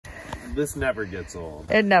This never gets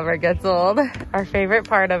old. It never gets old. Our favorite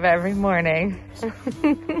part of every morning.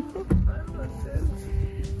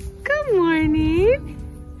 Good morning.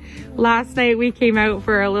 Last night we came out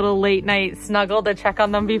for a little late night snuggle to check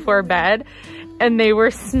on them before bed, and they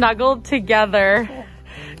were snuggled together,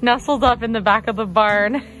 nestled up in the back of the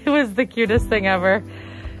barn. It was the cutest thing ever.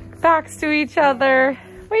 Backs to each other.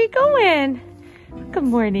 Where you going? Good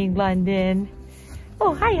morning, London.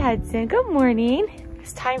 Oh, hi, Hudson. Good morning.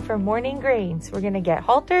 It's time for morning grains. We're gonna get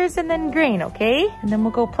halters and then grain, okay? And then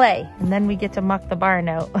we'll go play. And then we get to muck the barn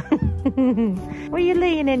out. Where you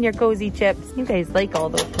laying in your cozy chips? You guys like all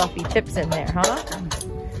those fluffy chips in there, huh?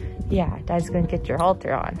 Yeah, Dad's gonna get your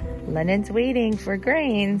halter on. Lennon's waiting for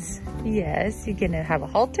grains. Yes, you're gonna have a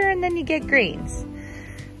halter and then you get grains.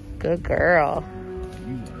 Good girl.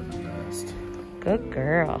 You are the best. Good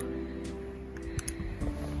girl.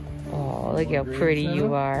 Oh, look how pretty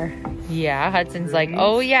you are. Yeah, Hudson's like,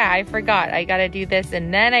 oh yeah, I forgot. I gotta do this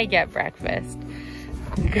and then I get breakfast.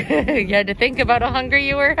 You had to think about how hungry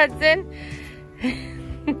you were, Hudson?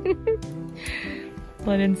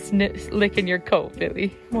 Lennon's licking your coat,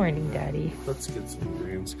 Billy. Morning, Daddy. Let's get some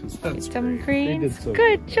greens, because that's Get some great. greens? So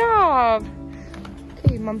good job.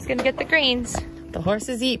 Okay, Mom's gonna get the greens. The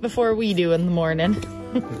horses eat before we do in the morning.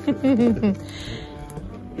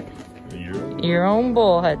 Your own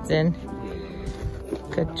bowl, Hudson.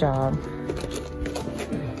 Good job.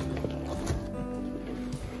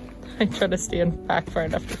 I try to stand back far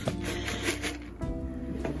enough to...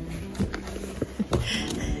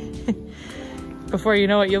 Before you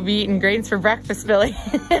know it, you'll be eating grains for breakfast, Billy.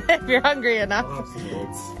 If you're hungry enough.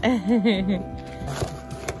 Slow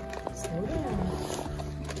down.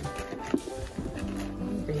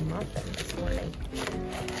 Hungry muffin this morning.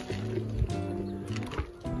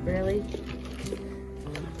 Really?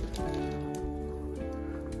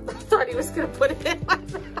 I thought he was gonna put it in my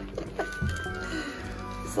mouth.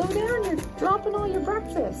 Slow down, you're dropping all your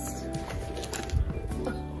breakfast.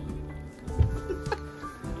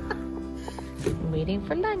 I'm waiting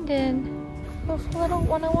for London. Oh, I don't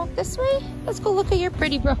want to walk this way. Let's go look at your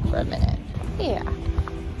pretty brook for a minute. Yeah,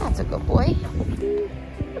 that's a good boy.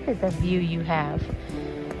 Look at the view you have.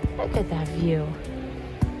 Look at that view.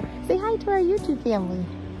 Say hi to our YouTube family.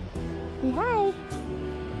 Say hi.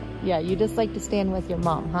 Yeah, you just like to stand with your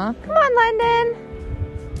mom, huh? Come on, London.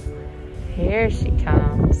 Here she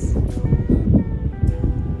comes.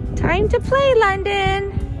 Time to play,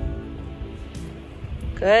 London.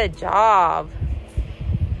 Good job.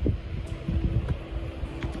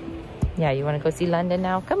 Yeah, you want to go see London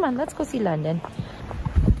now? Come on, let's go see London.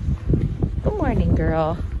 Good morning,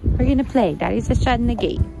 girl. We're going to play. Daddy's just shutting the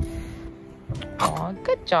gate. Aw,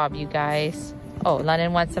 good job, you guys. Oh,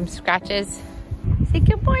 London wants some scratches. Say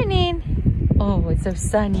good morning. Oh, it's a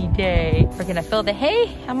sunny day. We're gonna fill the hay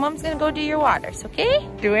and Mom's gonna go do your waters, okay?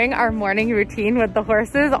 Doing our morning routine with the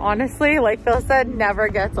horses, honestly, like Phil said, never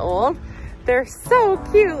gets old. They're so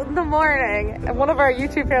cute in the morning. And one of our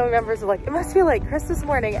YouTube family members was like, it must feel like Christmas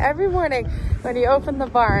morning every morning when you open the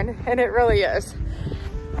barn, and it really is.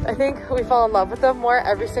 I think we fall in love with them more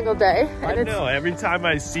every single day. And I know, every time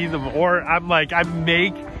I see them, or I'm like, I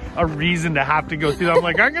make a reason to have to go see them. I'm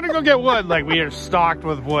like, I'm gonna go get wood. Like, we are stocked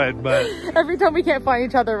with wood, but every time we can't find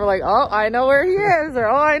each other, we're like, oh, I know where he is, or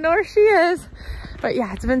oh, I know where she is. But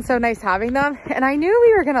yeah, it's been so nice having them. And I knew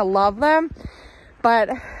we were gonna love them, but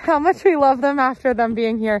how much we love them after them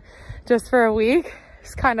being here just for a week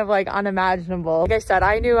is kind of like unimaginable. Like I said,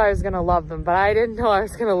 I knew I was gonna love them, but I didn't know I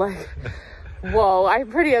was gonna like, whoa,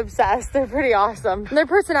 I'm pretty obsessed. They're pretty awesome. And their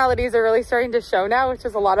personalities are really starting to show now, which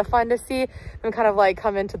is a lot of fun to see them kind of like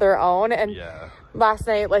come into their own. And yeah, last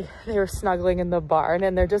night, like, they were snuggling in the barn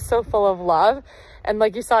and they're just so full of love. And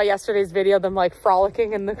like you saw yesterday's video, them like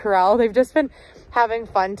frolicking in the corral. They've just been having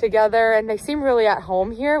fun together and they seem really at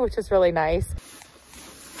home here, which is really nice.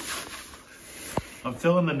 I'm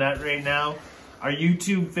filling the net right now. Our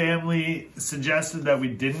YouTube family suggested that we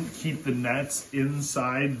didn't keep the nets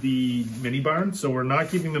inside the mini barn, so we're not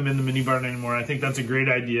keeping them in the mini barn anymore. I think that's a great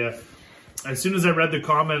idea. As soon as I read the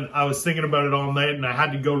comment, I was thinking about it all night, and I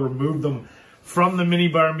had to go remove them from the mini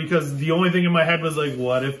barn because the only thing in my head was like,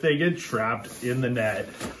 what if they get trapped in the net?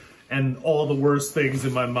 And all the worst things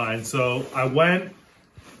in my mind. So I went,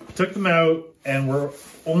 took them out, and we're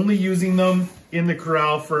only using them in the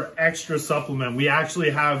corral for extra supplement. We actually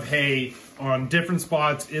have hay on different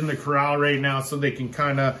spots in the corral right now so they can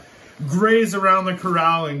kind of graze around the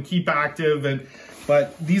corral and keep active.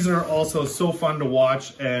 But these are also so fun to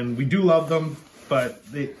watch, and we do love them, but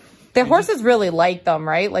The horses really like them,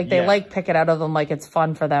 right? Like they Yeah. like picking out of them, like it's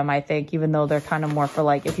fun for them, I think, even though they're kind of more for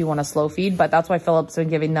like if you want to slow feed. But that's why Philip's been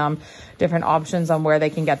giving them different options on where they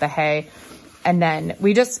can get the hay. And then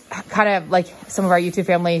we just kind of, like some of our YouTube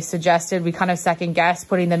family suggested, we kind of second guessed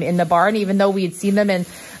putting them in the barn, even though we had seen them in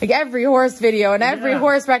like every horse video and every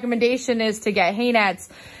horse recommendation is to get hay nets.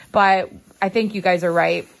 But I think you guys are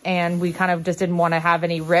right. And we kind of just didn't want to have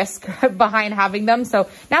any risk behind having them. So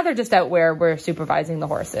now they're just out where we're supervising the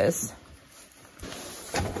horses.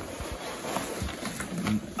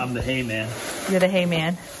 I'm the hay man. You're the hay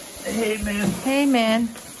man. Hey man. Hey man.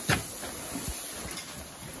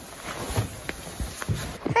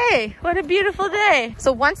 Hey, what a beautiful day.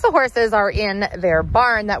 So once the horses are in their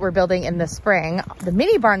barn that we're building in the spring, the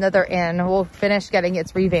mini barn that they're in will finish getting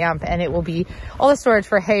its revamp and it will be all the storage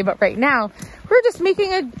for hay. But right now we're just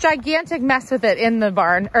making a gigantic mess with it in the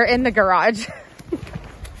barn or in the garage.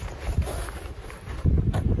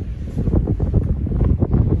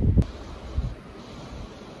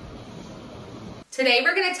 Today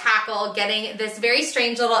we're going to tackle getting this very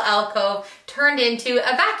strange little alcove turned into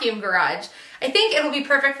a vacuum garage. I think it'll be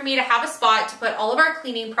perfect for me to have a spot to put all of our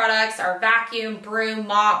cleaning products, our vacuum, broom,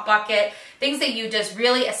 mop, bucket, things that you just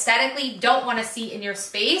really aesthetically don't want to see in your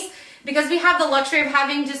space, because we have the luxury of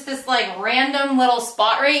having just this like random little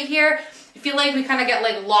spot right here. I feel like we kind of get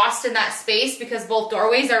like lost in that space because both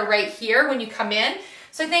doorways are right here when you come in.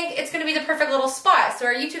 So I think it's going to be the perfect little spot. So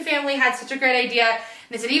our YouTube family had such a great idea.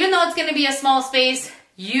 They said, even though it's going to be a small space,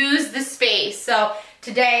 use the space. So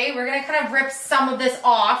today we're going to kind of rip some of this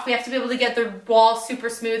off. We have to be able to get the wall super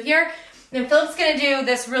smooth here. And then Philip's going to do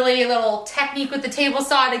this really little technique with the table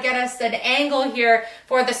saw to get us an angle here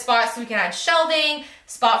for the spot so we can add shelving,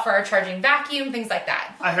 spot for our charging vacuum, things like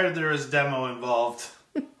that. I heard there was demo involved.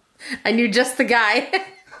 I knew just the guy.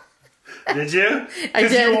 Did you? I did.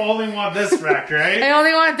 Because you only want this rack, right? I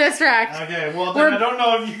only want this rack. Okay, well then I don't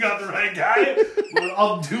know if you got the right guy, but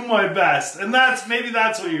I'll do my best. And maybe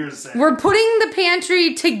that's what you were saying. We're putting the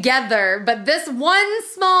pantry together, but this one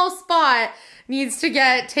small spot needs to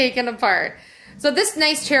get taken apart. So this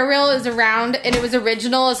nice chair rail is around, and it was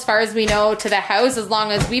original as far as we know to the house, as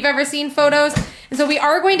long as we've ever seen photos. And so we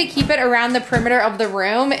are going to keep it around the perimeter of the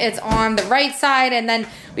room. It's on the right side, and then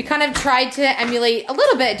we kind of tried to emulate a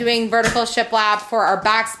little bit doing vertical shiplap for our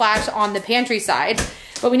backsplash on the pantry side.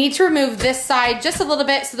 But we need to remove this side just a little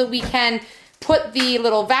bit so that we can put the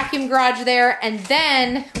little vacuum garage there, and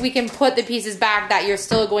then we can put the pieces back that you're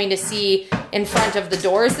still going to see in front of the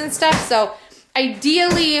doors and stuff. So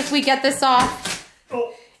ideally, if we get this off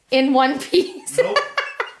in one piece. Nope.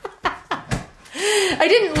 I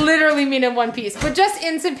didn't literally mean in one piece, but just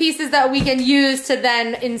in some pieces that we can use to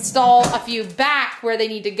then install a few back where they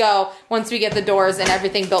need to go once we get the doors and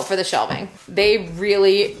everything built for the shelving. They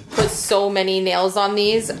really put so many nails on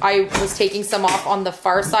these. I was taking some off on the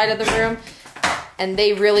far side of the room, and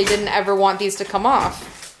they really didn't ever want these to come off.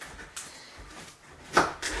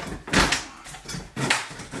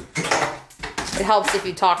 It helps if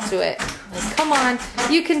you talk to it. Like, come on,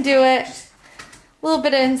 you can do it. A little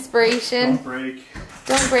bit of inspiration. Don't break.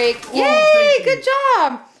 Don't break. Oh, yay, good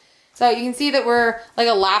job. So you can see that we're like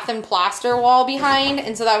a lath and plaster wall behind.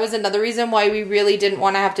 And so that was another reason why we really didn't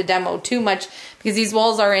want to have to demo too much, because these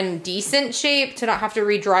walls are in decent shape to not have to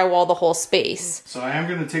re-drywall the whole space. So I am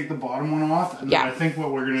going to take the bottom one off. And Yeah. then I think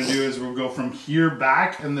what we're going to do is we'll go from here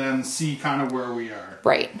back and then see kind of where we are.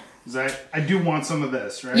 Right. I do want some of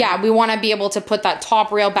this, right? Yeah, we want to be able to put that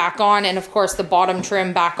top rail back on, and of course the bottom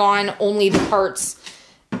trim back on, only the parts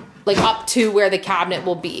like up to where the cabinet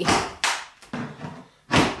will be.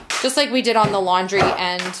 Just like we did on the laundry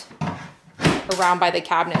and around by the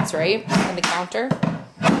cabinets, right? And the counter.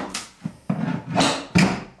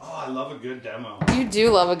 Oh, I love a good demo. You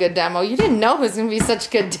do love a good demo. You didn't know it was going to be such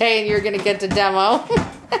a good day and you were going to get to demo.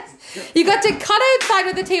 You got to cut outside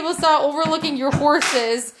with the table saw overlooking your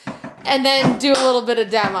horses and then do a little bit of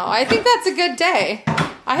demo. I think that's a good day.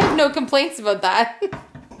 I have no complaints about that.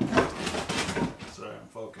 Sorry, I'm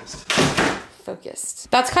focused. Focused.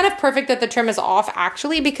 That's kind of perfect that the trim is off,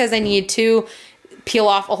 actually, because I need to peel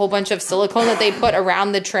off a whole bunch of silicone that they put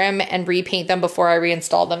around the trim and repaint them before I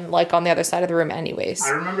reinstall them, like on the other side of the room anyways.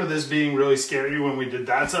 I remember this being really scary when we did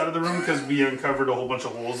that side of the room because we uncovered a whole bunch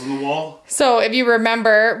of holes in the wall. So if you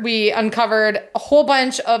remember, we uncovered a whole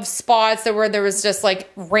bunch of spots where there was just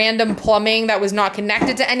like random plumbing that was not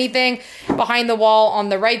connected to anything. Behind the wall on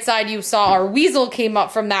the right side, you saw our weasel came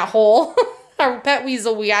up from that hole. Our pet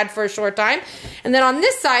weasel we had for a short time. And then on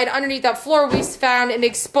this side, underneath that floor, we found an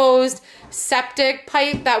exposed septic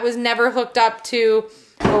pipe that was never hooked up to,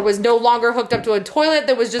 or was no longer hooked up to a toilet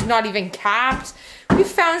that was just not even capped. We We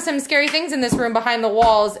found some scary things in this room behind the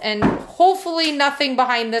walls, and hopefully nothing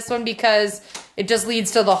behind this one because it just leads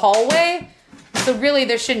to the hallway. So really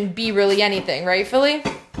there shouldn't be really anything, right, Philly?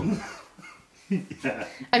 Yeah.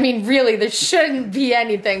 I mean, really, there shouldn't be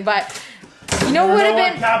anything, but you know what would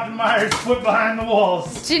have been Captain Myers put behind the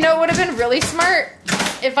walls. Do you know what would have been really smart?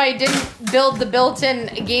 If I didn't build the built-in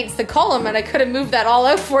against the column, and I could have moved that all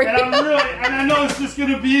out for you. And I know it's just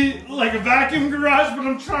gonna be like a vacuum garage, but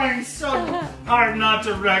I'm trying so hard not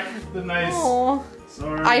to wreck the nice. Aww.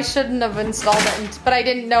 Sorry. I shouldn't have installed it, but I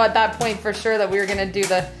didn't know at that point for sure that we were gonna do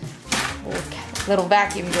the little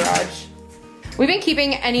vacuum garage. We've been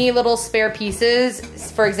keeping any little spare pieces,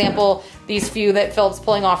 for example, these few that Philip's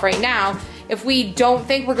pulling off right now. If we don't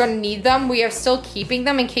think we're gonna need them, we are still keeping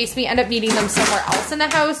them in case we end up needing them somewhere else in the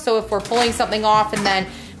house. So if we're pulling something off and then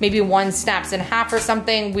maybe one snaps in half or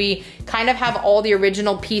something, we kind of have all the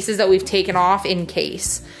original pieces that we've taken off in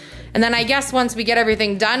case. And then I guess once we get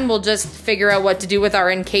everything done, we'll just figure out what to do with our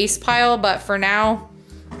in case pile. But for now,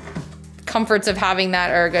 comforts of having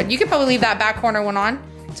that are good. You could probably leave that back corner one on.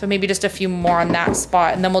 So maybe just a few more on that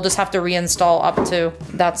spot, and then we'll just have to reinstall up to,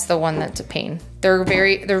 that's the one that's a pain. They're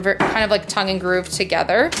very kind of like tongue and groove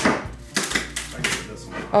together.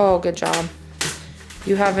 Oh, good job.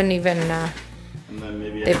 You haven't even, and then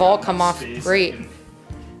maybe they've all come off great.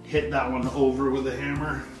 Hit that one over with a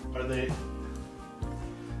hammer. Are they,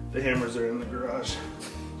 the hammers are in the garage.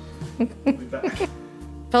 I'll be back.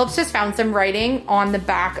 Philip's just found some writing on the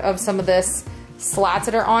back of some of this slats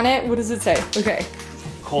that are on it. What does it say? Okay.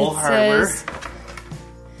 Cole Harbor.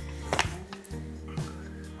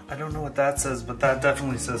 I don't know what that says, but that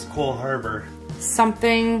definitely says Cole Harbor.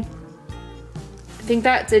 Something, I think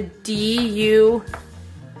that's a D-U,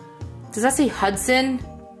 does that say Hudson?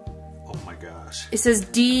 Oh my gosh. It says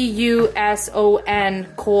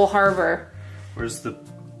D-U-S-O-N, Cole Harbor. Where's the,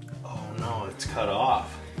 oh no, it's cut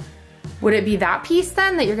off. Would it be that piece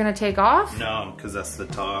then that you're gonna take off? No, because that's the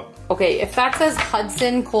top. Okay, if that says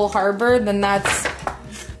Hudson, Cole Harbor, then that's...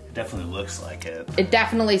 It definitely looks like it. It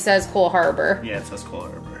definitely says Cole Harbor. Yeah, it says Cole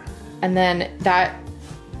Harbor. And then that,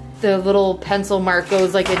 the little pencil mark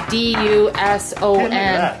goes like a D-U-S-O-N. Hey, look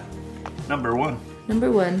at that. Number 1.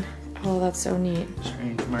 Number 1. Oh, that's so neat.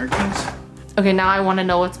 Strange markings. Okay, now I wanna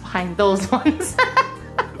know what's behind those ones.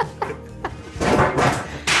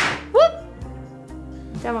 Whoop!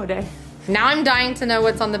 Demo day. Now I'm dying to know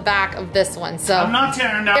what's on the back of this one, so. I'm not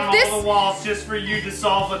tearing down all the walls just for you to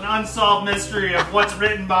solve an unsolved mystery of what's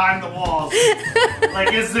written behind the walls.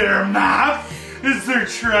 Like, is there a map? Is there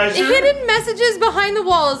treasure? Hidden messages behind the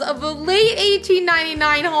walls of a late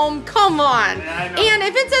 1899 home, come on. Yeah, I know. And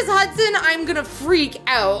if it says Hudson, I'm gonna freak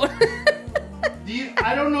out.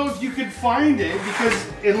 I don't know if you could find it, because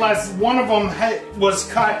unless one of them was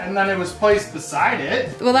cut and then it was placed beside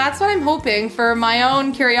it. Well, that's what I'm hoping for my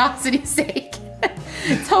own curiosity's sake.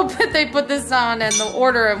 Let's hope that they put this on in the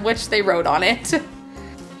order in which they wrote on it.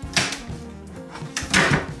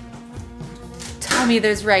 Tell me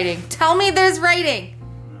there's writing. Tell me there's writing.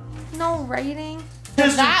 No writing.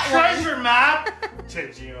 There's that a treasure map.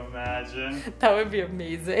 Could you imagine? That would be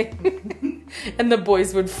amazing. And the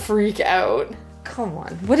boys would freak out. Come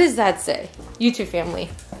on, what does that say? YouTube family.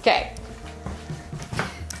 Okay.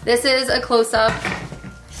 This is a close-up.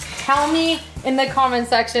 Tell me in the comment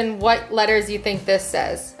section what letters you think this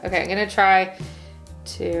says. Okay, I'm gonna try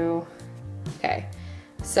to, okay.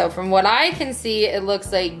 So from what I can see, it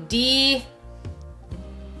looks like D-U-S-O-N.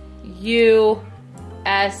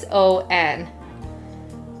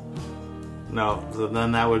 No, so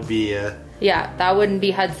then that would be yeah, that wouldn't be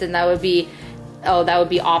Hudson, that would be, oh, that would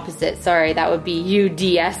be opposite, sorry, that would be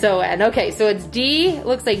U-D-S-O-N. Okay, so it's D,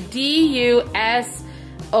 looks like D-U-S-O-N,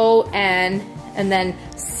 and then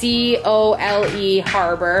C-O-L-E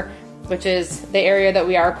Harbor, which is the area that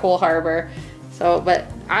we are, Cole Harbor. So, but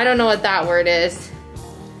I don't know what that word is.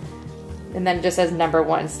 And then it just says number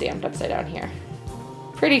 1 stamped upside down here.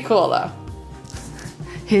 Pretty cool though.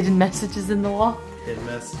 Hidden messages in the wall. hidden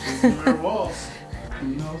messages in our walls.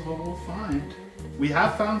 Who knows what we'll find? We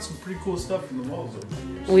have found some pretty cool stuff in the walls over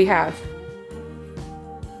the years. We have.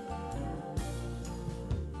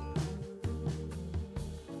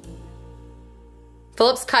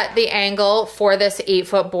 Philip's cut the angle for this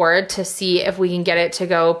 8-foot board to see if we can get it to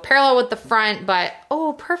go parallel with the front, but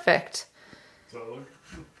oh, perfect. So,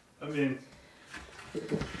 I mean,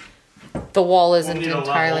 the wall isn't we'll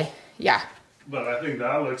entirely, yeah. But I think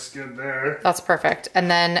that looks good there. That's perfect. And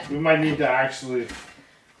then we might need to actually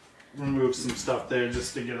remove some stuff there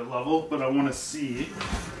just to get it level, but I want to see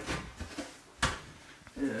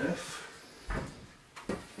if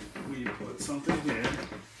we put something here.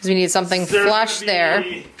 we need something flush there.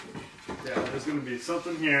 Yeah, there's going to be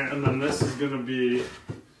something here, and then this is going to be...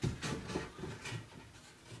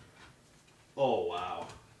 Oh, wow.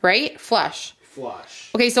 Right? Flush.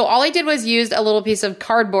 Flush. Okay, so all I did was used a little piece of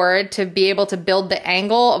cardboard to be able to build the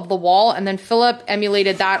angle of the wall, and then Philip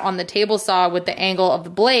emulated that on the table saw with the angle of the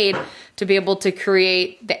blade to be able to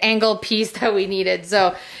create the angle piece that we needed.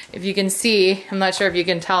 So if you can see, I'm not sure if you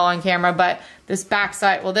can tell on camera, but this back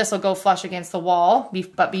side, well, this will go flush against the wall,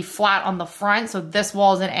 but be flat on the front. So this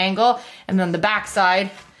wall is an angle, and then the back side,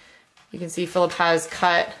 you can see Philip has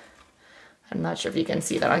cut, I'm not sure if you can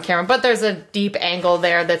see that on camera, but there's a deep angle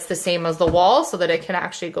there that's the same as the wall so that it can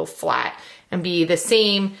actually go flat and be the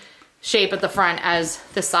same shape at the front as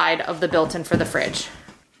the side of the built-in for the fridge.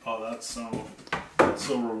 Oh, that's so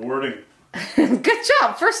rewarding. Good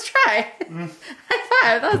job, first try. High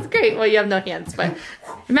five, that was great. Well, you have no hands, but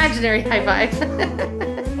imaginary high five.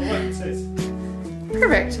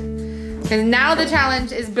 Perfect. And now the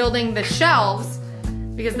challenge is building the shelves,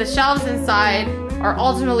 because the shelves inside are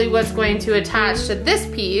ultimately what's going to attach to this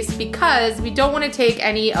piece, because we don't want to take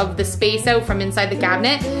any of the space out from inside the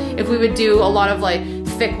cabinet. If we would do a lot of like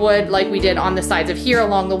thick wood like we did on the sides of here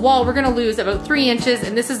along the wall, we're gonna lose about 3 inches,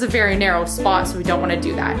 and this is a very narrow spot, so we don't want to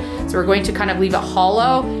do that. So we're going to kind of leave it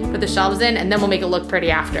hollow, put the shelves in, and then we'll make it look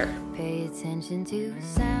pretty after. Pay attention to the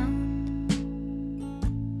sound,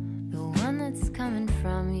 the one that's coming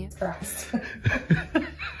from you.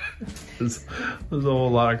 There's a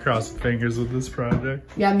whole lot of crossed fingers with this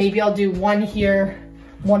project. Yeah, maybe I'll do one here,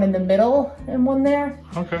 one in the middle, and one there.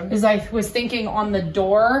 Okay. Because I was thinking on the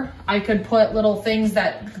door, I could put little things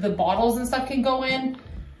that the bottles and stuff can go in.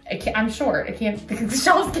 I'm short. The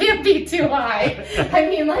shelves can't be too high. I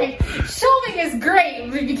mean, like, shelving is great,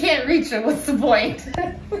 but if you can't reach it, what's the point?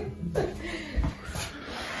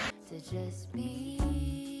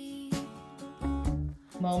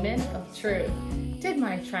 Moment of truth. Did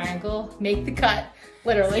my triangle make the cut?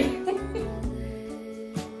 Literally.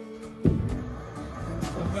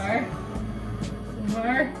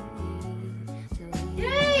 Over.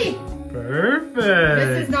 Yay! Perfect.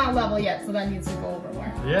 This is not level yet, so that needs to go over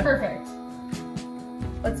more. Yeah. Perfect.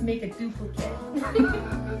 Let's make a duplicate.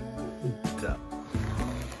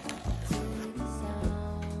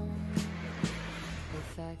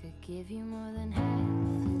 If I could give you more than half.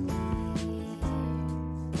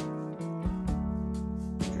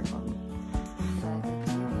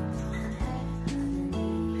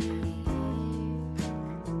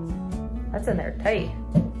 That's in there tight.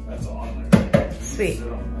 That's on there. Sweet.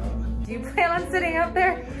 Do you plan on sitting up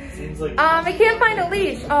there? Seems like I can't find a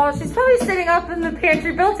leash. Oh, she's probably sitting up in the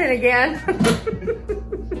pantry built-in again.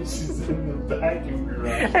 She's in the vacuum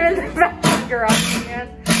garage. I'm in the vacuum garage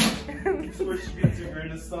again. That's where she gets her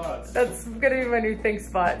greatest thoughts. That's gonna be my new think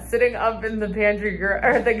spot. Sitting up in the pantry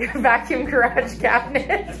or the vacuum garage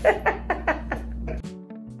cabinet.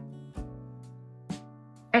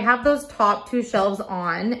 I have those top 2 shelves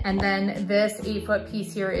on, and then this 8-foot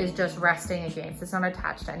piece here is just resting against. It's not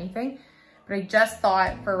attached to anything. But I just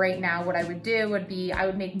thought for right now, what I would do would be, I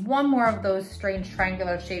would make one more of those strange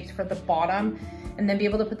triangular shapes for the bottom, and then be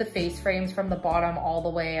able to put the face frames from the bottom all the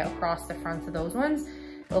way across the fronts of those ones.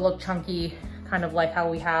 It'll look chunky, kind of like how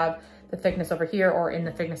we have the thickness over here or in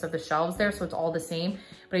the thickness of the shelves there, so it's all the same.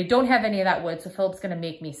 But I don't have any of that wood, so Philip's gonna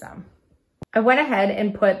make me some. I went ahead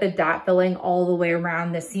and put the DAP filling all the way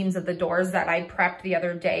around the seams of the doors that I prepped the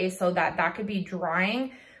other day so that that could be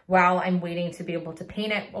drying while I'm waiting to be able to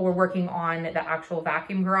paint it. We're working on the actual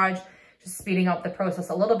vacuum garage, just speeding up the process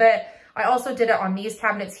a little bit. I also did it on these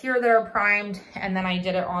cabinets here that are primed, and then I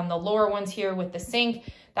did it on the lower ones here with the sink.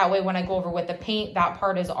 That way when I go over with the paint, that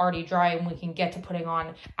part is already dry and we can get to putting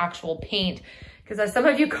on actual paint. Because as some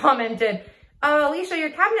of you commented, Elysia, your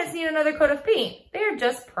cabinets need another coat of paint. They're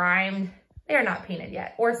just primed. They are not painted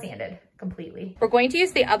yet or sanded completely. We're going to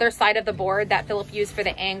use the other side of the board that Philip used for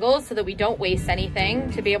the angles so that we don't waste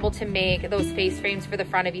anything, to be able to make those face frames for the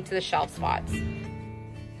front of each of the shelf spots.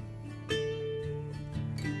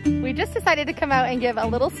 We just decided to come out and give a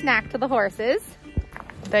little snack to the horses.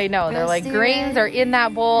 They know, they're like, grains are in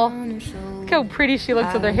that bowl. Look how pretty she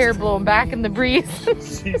looks with her hair blowing back in the breeze.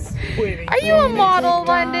 She's waiting. Are you a model,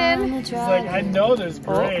 London? She's like, I know there's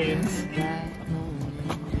grains.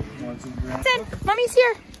 Mommy's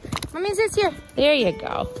here. Mommy's is here. There you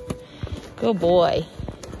go. Good boy.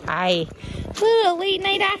 Hi. Little late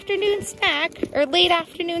night afternoon snack, or late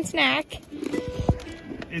afternoon snack.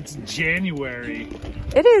 It's January.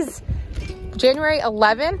 It is January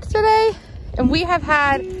 11th today, and we have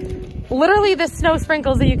had literally the snow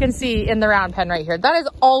sprinkles that you can see in the round pen right here. That is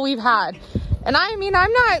all we've had. And I mean,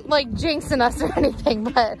 I'm not like jinxing us or anything,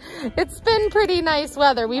 but it's been pretty nice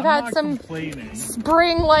weather. We've had some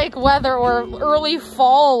spring-like weather or early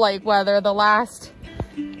fall-like weather the last,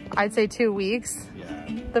 I'd say 2 weeks.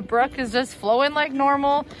 Yeah. The brook is just flowing like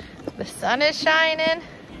normal. The sun is shining.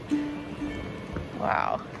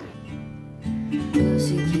 Wow. Does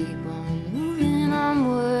he keep on moving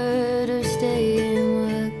onward or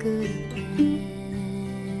staying what could have been?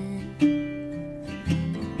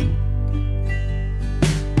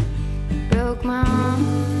 Broke my arm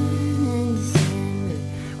in December.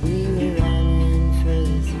 We were running for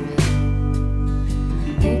the thrill.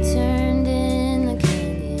 We turned in the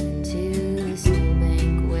canyon to the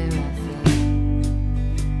snowbank where I fell.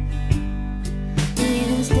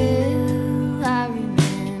 Even still, I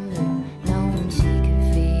remember knowing she could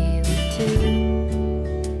feel it too.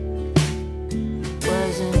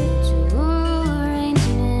 Wasn't mutual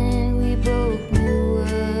arrangement, we both knew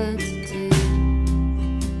what to do.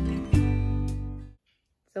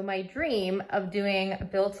 So my dream of doing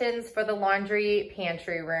built-ins for the laundry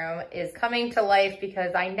pantry room is coming to life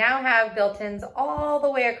because I now have built-ins all the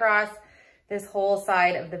way across this whole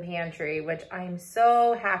side of the pantry, which I'm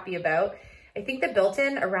so happy about. I think the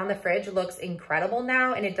built-in around the fridge looks incredible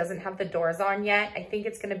now, and it doesn't have the doors on yet. I think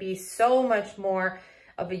it's gonna be so much more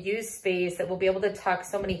of a used space that we'll be able to tuck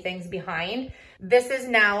so many things behind. This is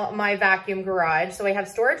now my vacuum garage. So I have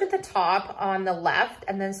storage at the top on the left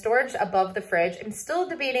and then storage above the fridge. I'm still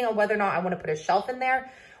debating on whether or not I want to put a shelf in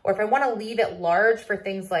there or if I want to leave it large for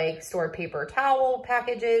things like stored paper towel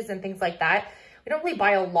packages and things like that. We don't really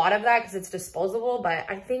buy a lot of that because it's disposable, but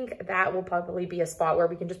I think that will probably be a spot where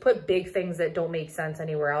we can just put big things that don't make sense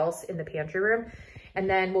anywhere else in the pantry room. And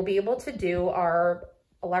then we'll be able to do our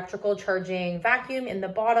electrical charging vacuum in the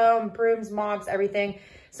bottom, brooms, mops, everything.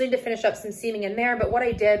 So I need to finish up some seaming in there. But what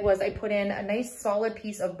I did was I put in a nice solid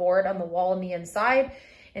piece of board on the wall on the inside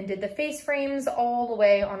and did the face frames all the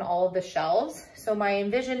way on all of the shelves. So my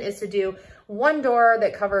envision is to do one door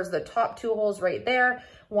that covers the top 2 holes right there,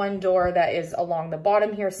 one door that is along the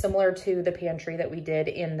bottom here, similar to the pantry that we did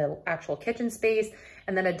in the actual kitchen space,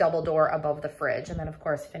 and then a double door above the fridge. And then of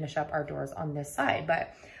course, finish up our doors on this side.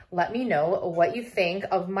 But let me know what you think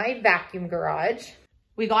of my vacuum garage.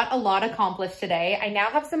 We got a lot accomplished today. I now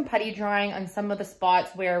have some putty drying on some of the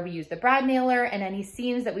spots where we used the brad nailer and any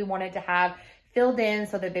seams that we wanted to have filled in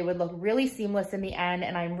so that they would look really seamless in the end.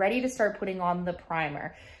 And I'm ready to start putting on the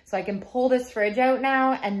primer. So I can pull this fridge out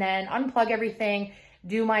now and then unplug everything,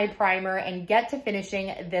 do my primer, and get to finishing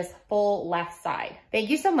this full left side. Thank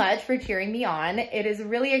you so much for cheering me on. It is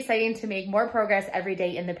really exciting to make more progress every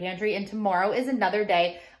day in the pantry, and tomorrow is another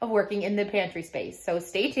day of working in the pantry space. So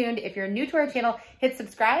stay tuned. If you're new to our channel, hit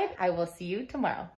subscribe. I will see you tomorrow.